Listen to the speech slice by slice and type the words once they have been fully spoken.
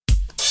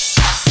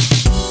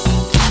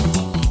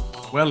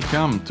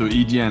Welcome to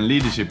EGN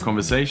Leadership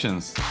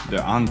Conversations,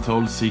 the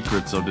untold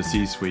secrets of the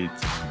C-suite.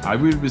 I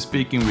will be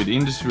speaking with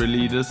industry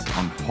leaders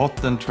on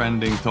hot and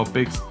trending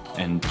topics.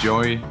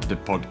 Enjoy the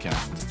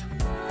podcast.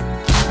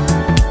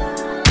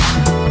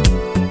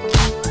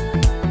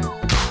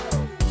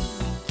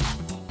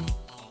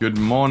 Good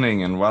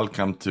morning and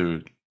welcome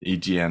to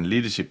EGN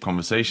Leadership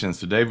Conversations.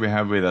 Today we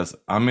have with us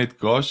Amit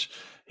Ghosh.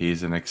 He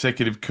is an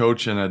executive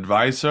coach and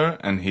advisor,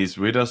 and he's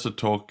with us to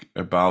talk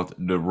about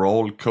the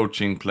role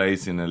coaching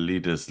plays in a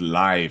leader's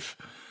life.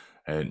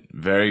 A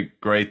very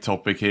great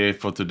topic here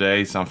for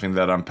today, something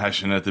that I'm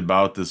passionate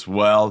about as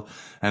well.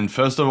 And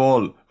first of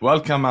all,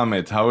 welcome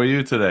Amit. How are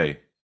you today?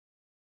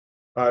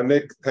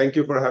 Nick, thank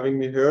you for having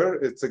me here.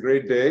 It's a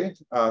great day,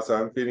 so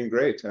I'm feeling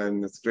great,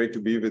 and it's great to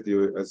be with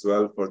you as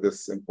well for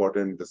this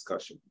important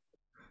discussion.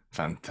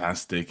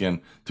 Fantastic.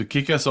 And to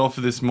kick us off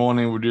this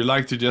morning, would you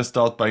like to just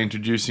start by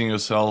introducing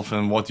yourself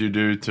and what you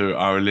do to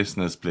our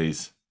listeners,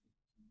 please?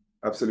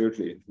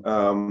 Absolutely.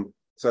 So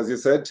as you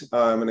said,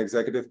 I'm an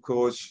executive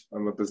coach,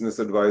 I'm a business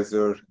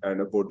advisor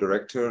and a board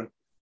director.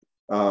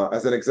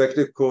 As an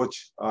executive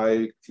coach,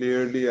 I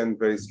clearly and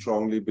very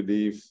strongly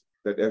believe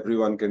that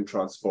everyone can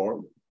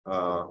transform.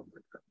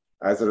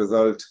 As a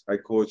result, I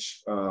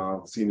coach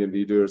senior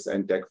leaders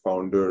and tech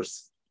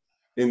founders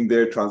in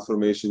their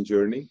transformation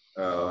journey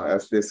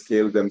as they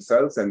scale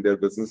themselves and their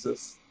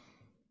businesses.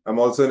 I'm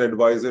also an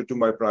advisor to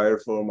my prior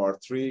firm,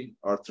 R3.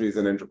 R3 is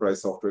an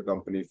enterprise software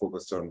company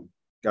focused on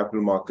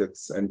capital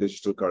markets and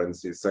digital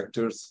currency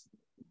sectors.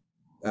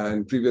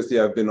 And previously,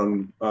 I've been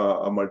on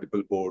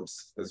multiple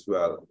boards as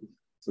well.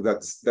 So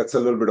that's a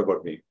little bit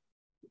about me.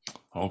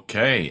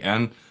 Okay.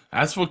 And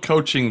as for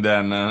coaching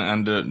then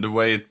and the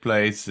way it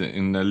plays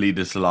in a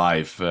leader's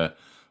life,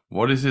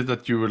 what is it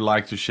that you would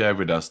like to share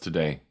with us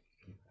today?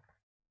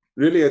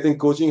 Really, I think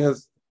coaching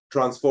has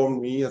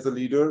transformed me as a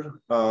leader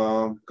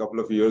a couple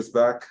of years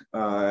back,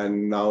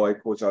 and now I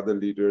coach other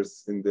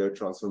leaders in their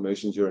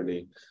transformation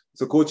journey.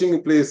 So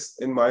coaching plays,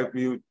 in my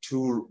view,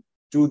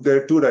 there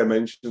are two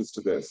dimensions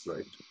to this,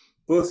 right?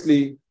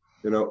 Firstly,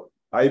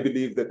 I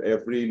believe that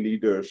every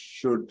leader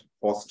should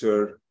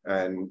foster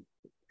and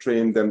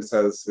train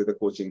themselves with a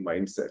coaching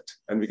mindset,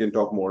 and we can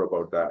talk more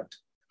about that.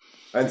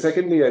 And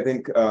secondly, I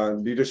think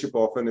leadership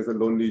often is a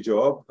lonely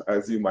job,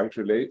 as you might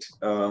relate.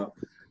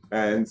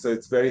 And so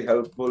it's very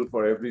helpful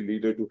for every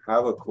leader to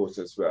have a coach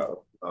as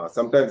well.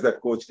 Sometimes that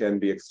coach can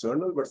be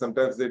external, but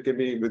sometimes they can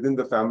be within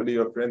the family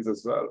or friends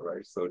as well,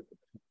 right? So it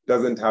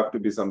doesn't have to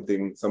be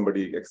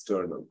somebody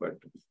external, but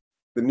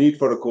the need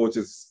for a coach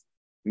is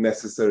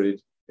necessary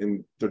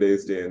in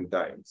today's day and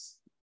times.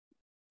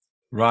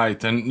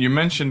 Right. And you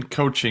mentioned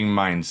coaching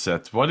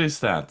mindset. What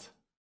is that?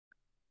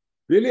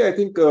 Really, I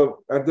think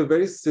at the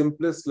very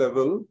simplest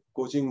level,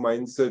 coaching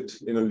mindset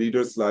in a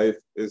leader's life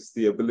is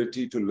the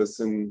ability to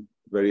listen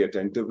very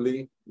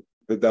attentively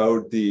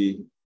without the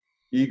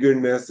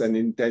eagerness and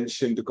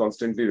intention to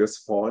constantly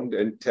respond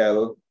and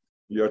tell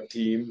your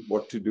team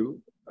what to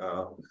do.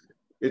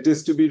 It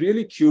is to be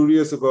really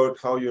curious about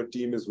how your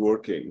team is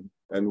working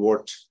and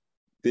what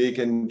they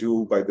can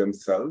do by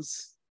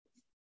themselves.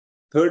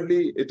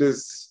 Thirdly, it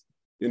is,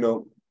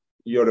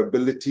 your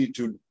ability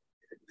to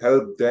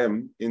help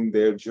them in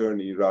their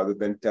journey rather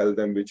than tell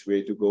them which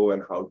way to go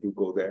and how to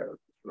go there,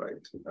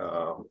 right?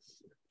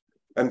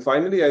 And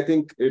finally, I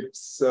think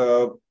it's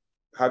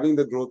having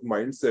the growth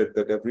mindset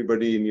that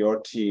everybody in your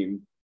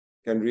team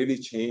can really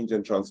change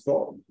and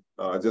transform,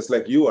 just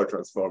like you are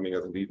transforming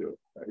as a leader,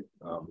 right?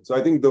 So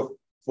I think the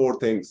four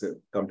things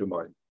come to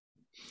mind.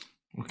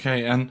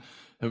 Okay, and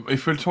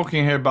if we're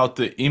talking here about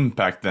the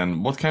impact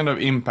then, what kind of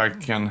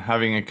impact can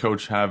having a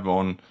coach have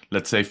on,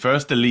 let's say,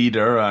 first the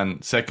leader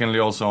and secondly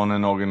also on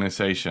an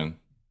organization?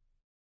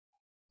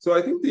 So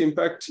I think the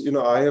impact,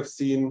 I have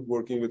seen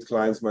working with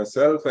clients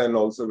myself and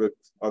also with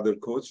other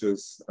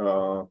coaches,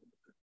 and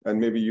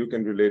maybe you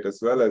can relate as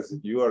well as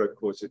you are a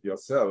coach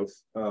yourself,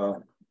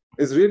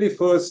 is really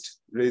first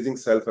raising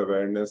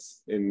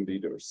self-awareness in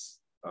leaders.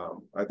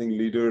 I think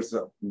leaders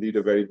lead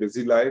a very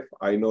busy life.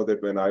 I know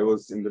that when I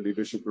was in the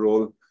leadership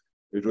role,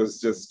 it was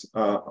just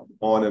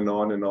on and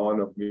on and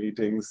on of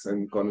meetings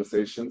and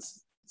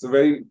conversations. So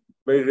very,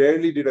 very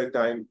rarely did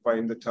I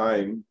find the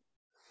time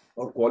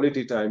or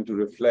quality time to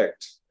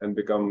reflect and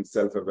become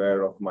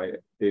self-aware of my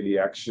daily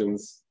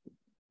actions,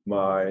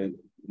 my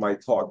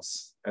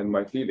thoughts, and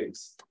my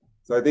feelings.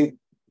 So I think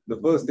the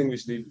first thing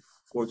which lead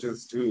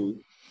coaches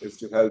do is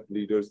to help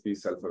leaders be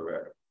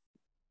self-aware.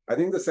 I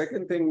think the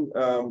second thing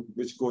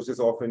which coaches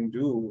often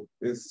do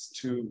is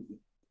to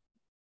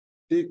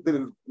take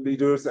the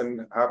leaders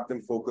and have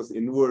them focus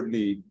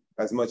inwardly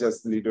as much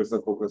as leaders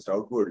are focused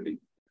outwardly.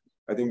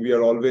 I think we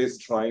are always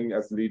trying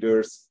as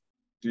leaders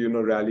to,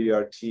 rally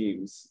our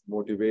teams,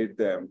 motivate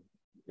them,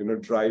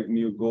 drive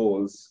new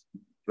goals,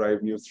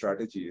 drive new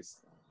strategies.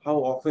 How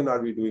often are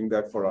we doing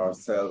that for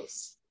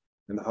ourselves?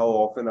 And how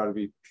often are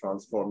we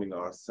transforming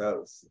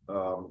ourselves,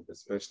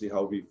 especially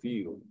how we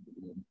feel?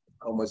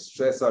 How much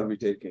stress are we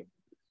taking?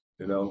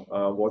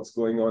 What's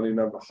going on in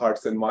our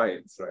hearts and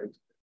minds, right?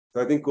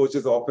 So I think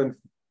coaches often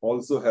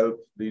also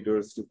help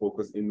leaders to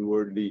focus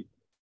inwardly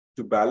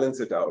to balance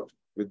it out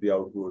with the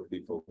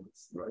outwardly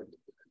focus, right?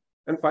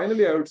 And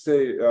finally, I would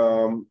say,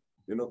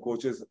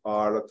 coaches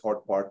are a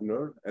thought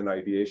partner, an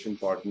ideation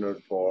partner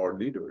for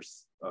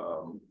leaders.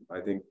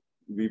 I think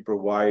we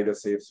provide a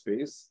safe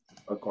space,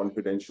 a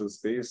confidential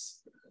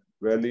space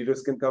where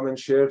leaders can come and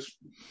share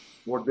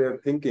what they're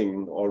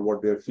thinking or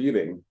what they're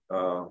feeling,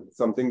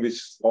 something which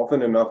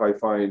often enough I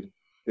find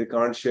they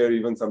can't share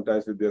even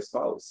sometimes with their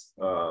spouse.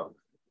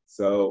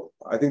 So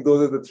I think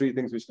those are the three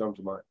things which come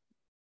to mind.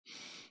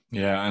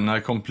 Yeah, and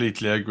I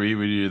completely agree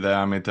with you there,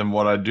 Amit. And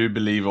what I do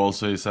believe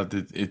also is that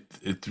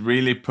it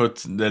really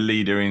puts the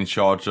leader in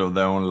charge of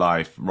their own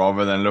life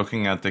rather than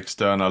looking at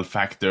external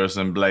factors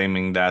and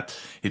blaming that.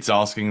 It's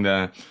asking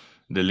the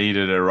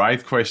leader the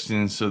right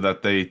questions so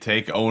that they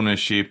take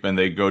ownership and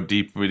they go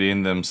deep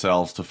within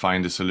themselves to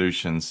find the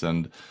solutions.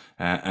 And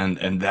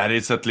that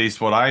is at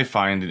least what I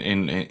find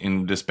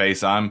in the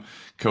space I'm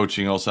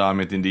coaching also,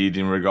 Amit, indeed,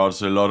 in regards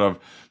to a lot of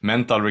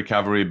mental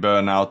recovery,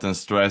 burnout and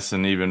stress,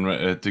 and even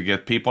to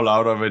get people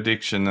out of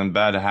addiction and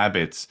bad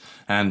habits.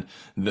 And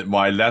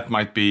while that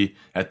might be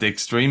at the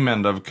extreme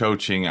end of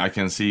coaching, I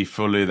can see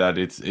fully that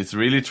it's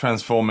really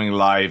transforming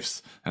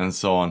lives and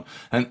so on.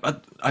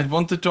 But I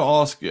wanted to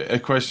ask a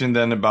question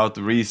then about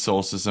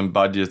resources and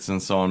budgets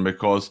and so on,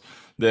 because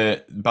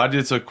the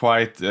budgets are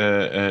quite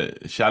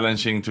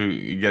challenging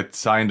to get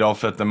signed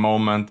off at the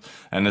moment,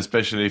 and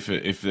especially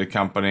if the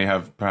company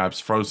have perhaps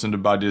frozen the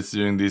budgets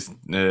during these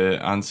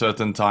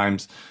uncertain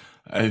times.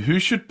 Who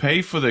should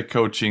pay for the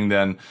coaching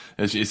then?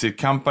 Is it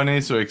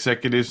companies or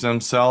executives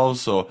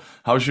themselves, or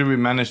how should we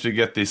manage to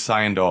get this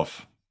signed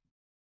off?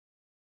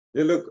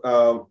 Yeah,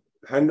 look,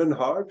 hand on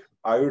heart,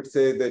 I would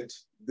say that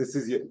this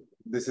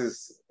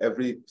is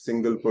every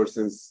single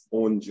person's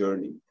own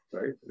journey.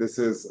 Right? This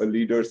is a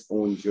leader's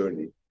own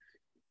journey.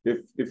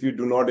 If you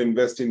do not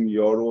invest in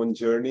your own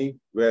journey,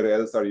 where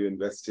else are you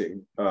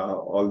investing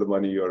all the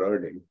money you're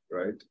earning,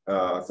 right?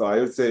 So I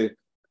would say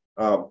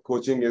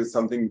coaching is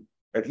something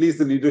at least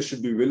the leader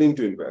should be willing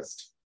to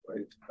invest,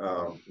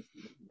 right?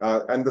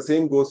 And the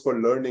same goes for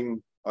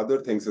learning other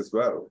things as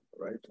well,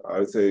 right? I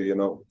would say,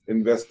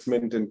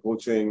 investment in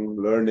coaching,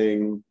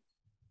 learning,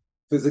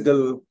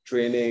 physical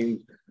training.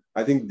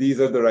 I think these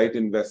are the right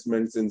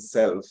investments in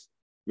self,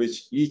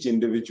 which each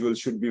individual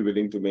should be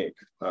willing to make.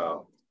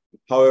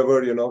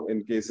 However,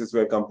 in cases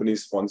where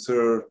companies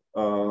sponsor,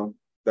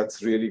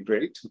 that's really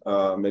great.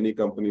 Many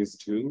companies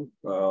do,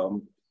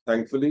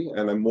 thankfully,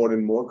 and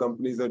more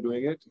companies are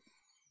doing it.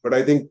 But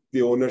I think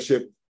the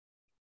ownership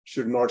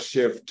should not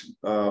shift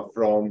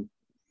from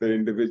the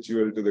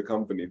individual to the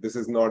company. This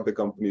is not the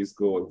company's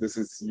goal. This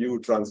is you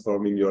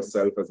transforming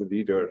yourself as a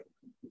leader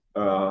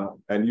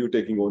and you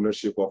taking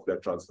ownership of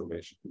that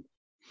transformation.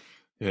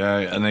 Yeah,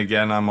 and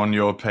again, I'm on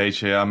your page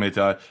here, Amit.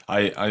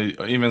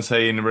 I even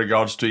say in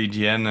regards to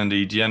EGN and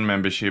the EGN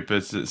membership,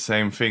 it's the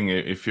same thing.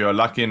 If you're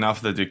lucky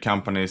enough that your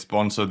company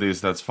sponsor this,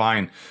 that's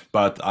fine.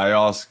 But I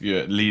ask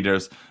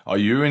leaders, are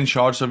you in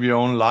charge of your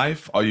own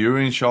life? Are you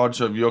in charge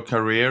of your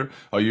career?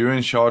 Are you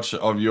in charge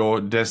of your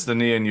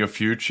destiny and your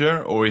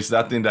future? Or is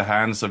that in the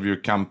hands of your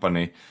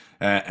company?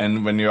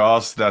 And when you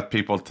ask that,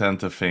 people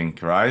tend to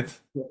think, right?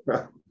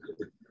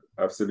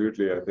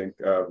 Absolutely. I think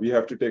we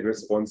have to take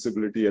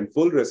responsibility and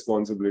full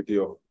responsibility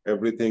of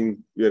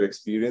everything we are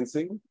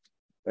experiencing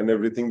and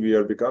everything we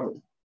are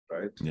becoming,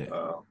 right?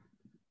 Yeah.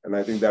 And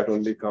I think that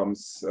only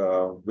comes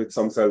with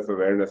some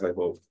self-awareness, I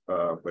hope.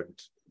 But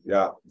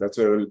yeah, that's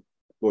where a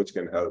coach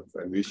can help.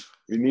 And we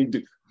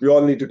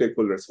all need to take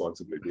full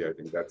responsibility. I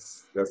think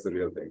that's the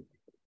real thing.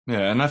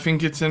 Yeah, and I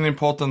think it's an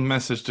important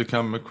message to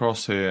come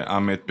across here,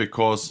 Amit,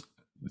 because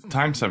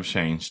times have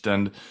changed.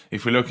 And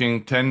if we're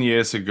looking 10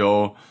 years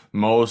ago,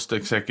 most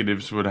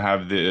executives would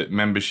have the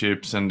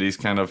memberships and these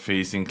kind of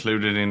fees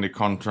included in the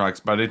contracts,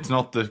 but it's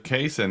not the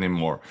case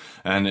anymore.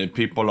 And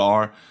people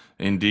are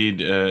indeed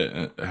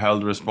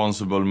held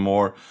responsible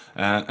more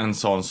and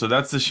so on. So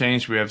that's the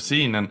change we have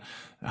seen. And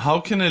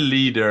how can a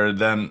leader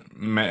then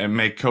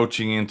make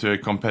coaching into a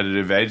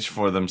competitive edge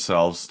for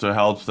themselves to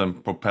help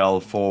them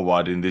propel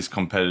forward in this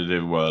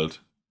competitive world?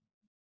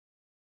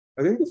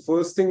 I think the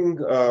first thing,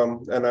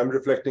 and I'm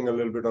reflecting a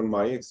little bit on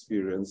my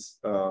experience,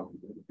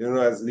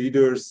 as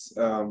leaders,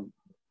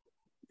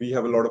 we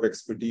have a lot of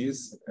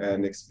expertise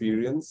and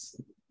experience,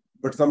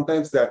 but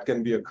sometimes that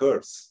can be a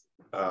curse.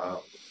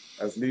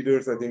 As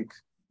leaders, I think,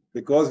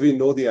 because we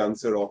know the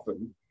answer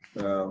often,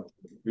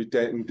 we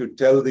tend to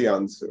tell the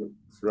answer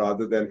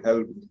rather than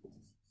help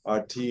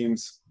our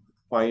teams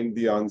find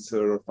the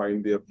answer or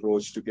find the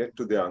approach to get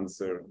to the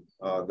answer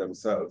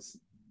themselves.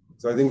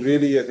 So I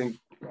think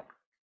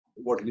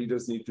what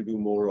leaders need to do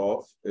more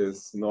of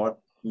is not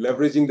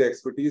leveraging the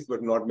expertise,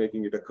 but not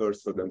making it a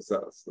curse for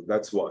themselves. So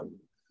that's one.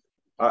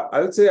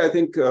 I would say, I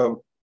think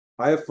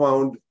I have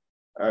found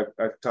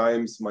at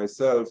times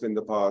myself in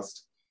the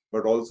past,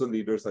 but also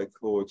leaders I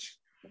coach,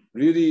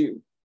 really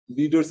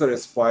leaders are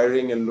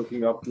aspiring and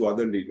looking up to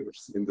other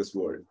leaders in this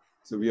world.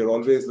 So we are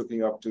always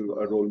looking up to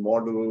a role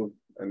model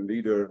and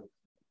leader,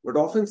 but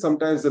often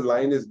sometimes the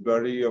line is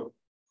blurry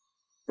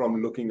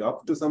from looking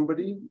up to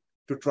somebody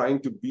to trying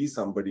to be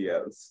somebody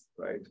else,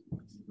 right?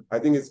 I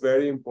think it's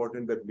very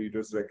important that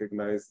leaders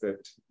recognize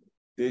that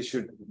they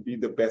should be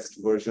the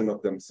best version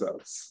of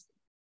themselves.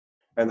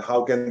 And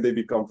how can they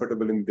be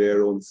comfortable in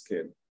their own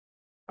skin?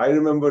 I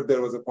remember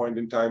there was a point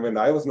in time when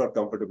I was not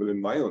comfortable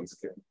in my own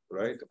skin,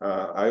 right?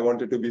 I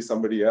wanted to be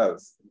somebody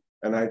else,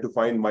 and I had to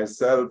find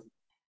myself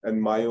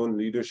and my own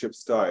leadership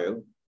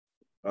style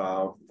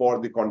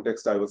for the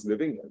context I was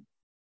living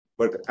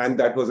in. And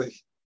that was a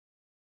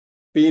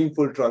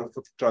painful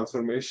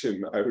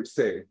transformation, I would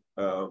say.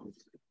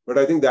 But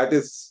I think that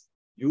is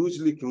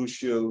hugely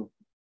crucial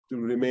to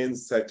remain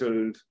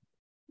settled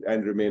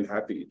and remain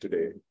happy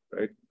today,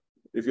 right?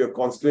 If you're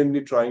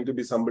constantly trying to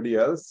be somebody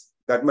else,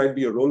 that might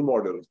be a role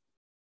model.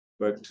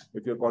 But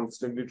if you're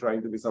constantly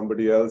trying to be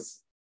somebody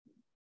else,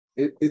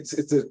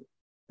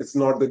 it's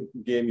not the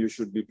game you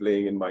should be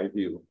playing, in my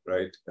view,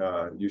 right?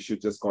 You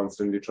should just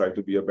constantly try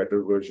to be a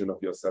better version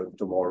of yourself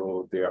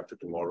tomorrow, day after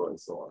tomorrow, and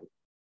so on.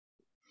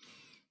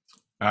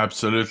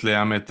 Absolutely,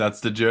 Amit. That's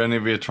the journey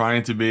we're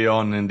trying to be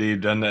on,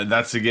 indeed. And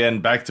that's,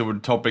 again, back to the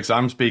topics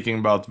I'm speaking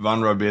about,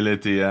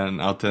 vulnerability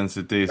and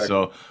authenticity. Exactly.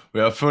 So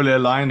we are fully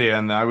aligned here.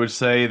 And I would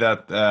say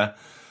that,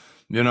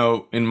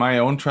 in my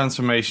own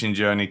transformation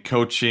journey,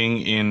 coaching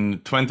in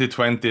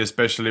 2020,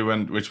 especially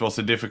which was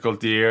the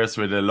difficult years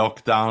with the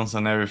lockdowns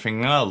and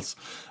everything else,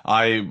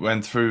 I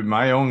went through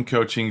my own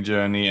coaching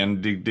journey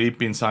and dig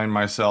deep inside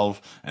myself.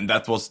 And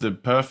that was the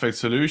perfect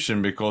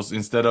solution, because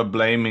instead of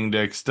blaming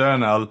the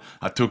external,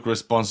 I took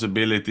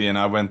responsibility and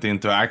I went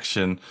into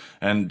action.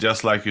 And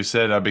just like you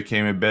said, I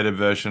became a better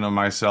version of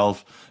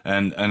myself,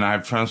 and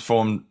I've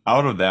transformed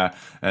out of that.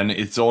 And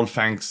it's all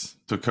thanks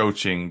to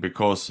coaching,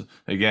 because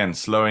again,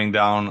 slowing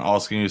down,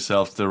 asking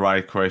yourself the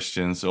right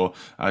questions, or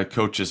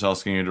coaches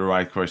asking you the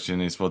right question,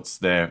 is what's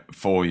there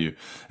for you.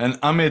 And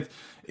Amit,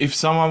 if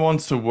someone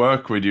wants to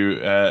work with you,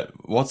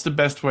 what's the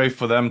best way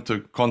for them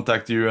to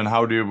contact you, and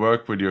how do you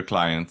work with your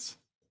clients?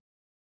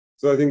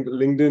 So I think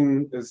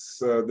LinkedIn is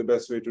the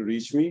best way to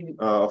reach me.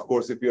 Of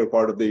course, if you're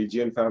part of the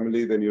EGN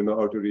family, then you know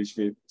how to reach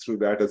me through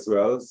that as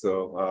well.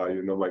 So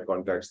my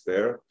contacts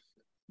there.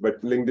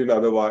 But LinkedIn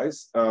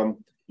otherwise.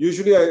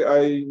 Usually,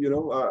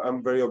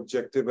 I'm very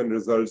objective and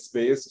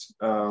results-based,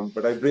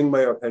 but I bring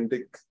my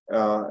authentic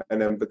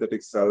and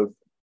empathetic self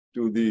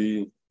to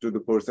the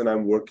person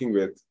I'm working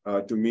with.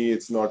 To me,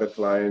 it's not a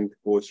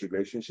client-coach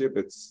relationship.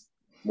 It's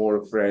more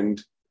a friend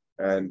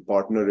and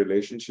partner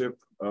relationship.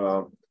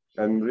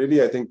 And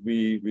really, I think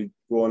we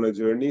go on a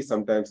journey.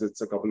 Sometimes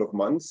it's a couple of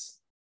months,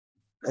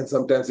 and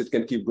sometimes it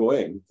can keep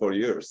going for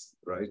years,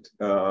 right?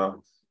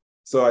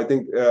 So I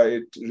think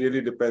it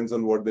really depends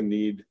on what the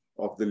need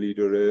of the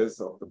leader is,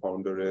 of the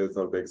founder is,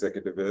 or the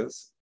executive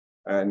is.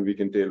 And we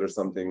can tailor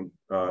something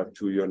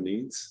to your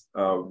needs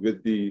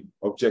with the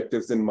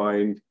objectives in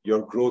mind,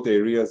 your growth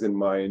areas in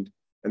mind,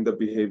 and the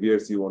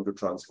behaviors you want to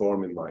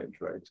transform in mind,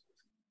 right?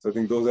 So I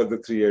think those are the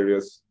three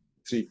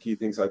key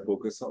things I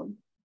focus on.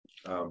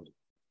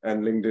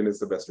 And LinkedIn is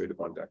the best way to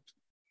contact.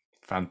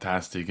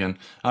 Fantastic. And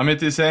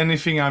Amit, is there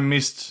anything I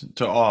missed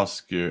to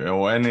ask you,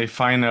 or any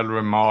final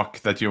remark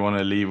that you want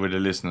to leave with the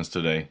listeners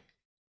today?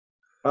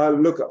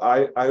 Look,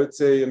 I would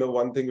say,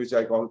 one thing which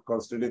I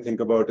constantly think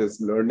about is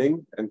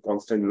learning and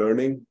constant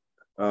learning.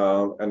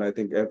 And I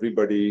think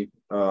everybody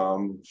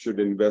should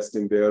invest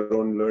in their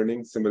own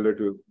learning, similar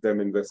to them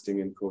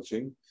investing in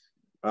coaching.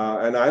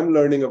 And I'm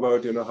learning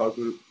about, how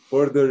to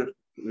further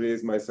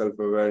raise my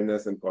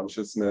self-awareness and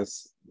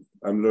consciousness.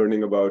 I'm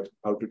learning about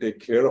how to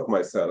take care of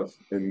myself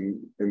in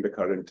the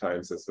current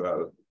times as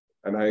well.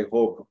 And I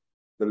hope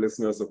the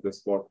listeners of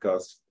this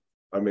podcast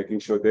are making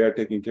sure they are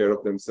taking care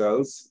of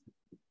themselves,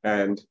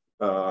 and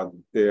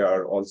they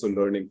are also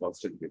learning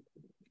constantly.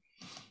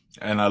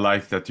 And I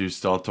like that you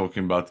start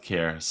talking about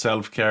care.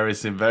 Self-care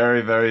is very,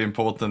 very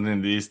important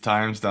in these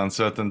times, the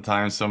uncertain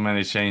times, so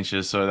many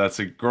changes. So that's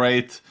a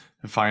great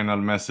final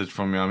message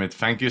from you, Amit.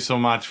 Thank you so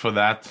much for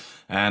that.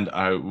 And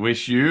I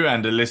wish you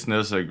and the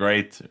listeners a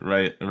great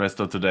rest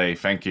of today.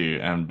 Thank you,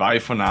 and bye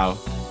for now.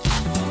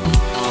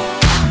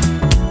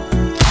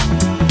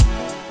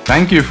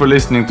 Thank you for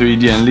listening to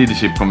EGN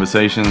Leadership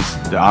Conversations,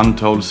 the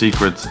untold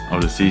secrets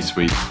of the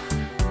C-suite.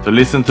 To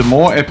listen to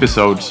more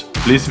episodes,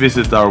 please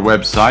visit our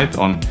website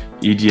on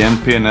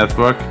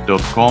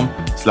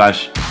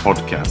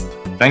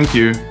egnpeernetwork.com/podcast. Thank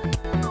you.